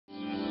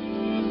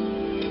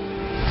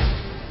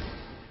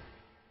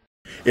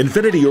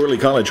Infinity Early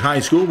College High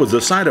School was the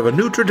site of a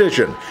new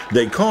tradition.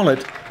 They call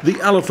it the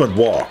Elephant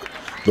Walk.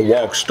 The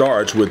walk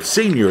starts with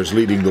seniors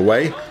leading the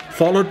way,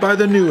 followed by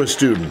the newest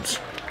students,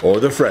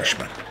 or the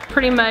freshmen.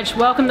 Pretty much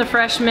welcome the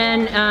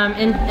freshmen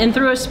in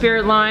through a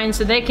spirit line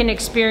so they can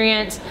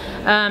experience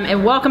a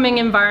welcoming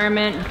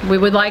environment. We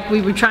were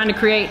trying to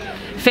create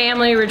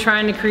family, we're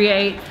trying to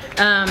create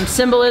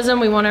symbolism.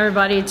 We want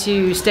everybody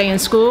to stay in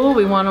school,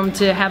 we want them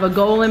to have a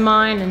goal in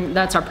mind, and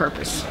that's our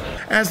purpose.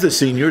 As the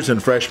seniors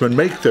and freshmen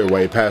make their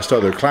way past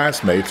other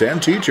classmates and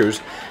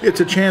teachers, it's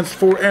a chance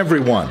for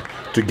everyone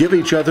to give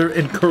each other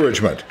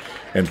encouragement.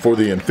 And for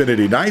the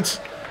Infinity Knights,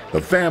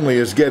 the family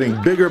is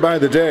getting bigger by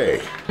the day.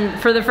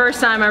 For the first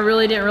time, I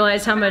really didn't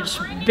realize how much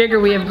bigger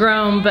we have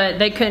grown, but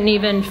they couldn't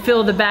even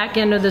fill the back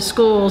end of the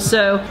school,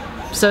 so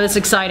it's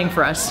exciting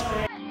for us.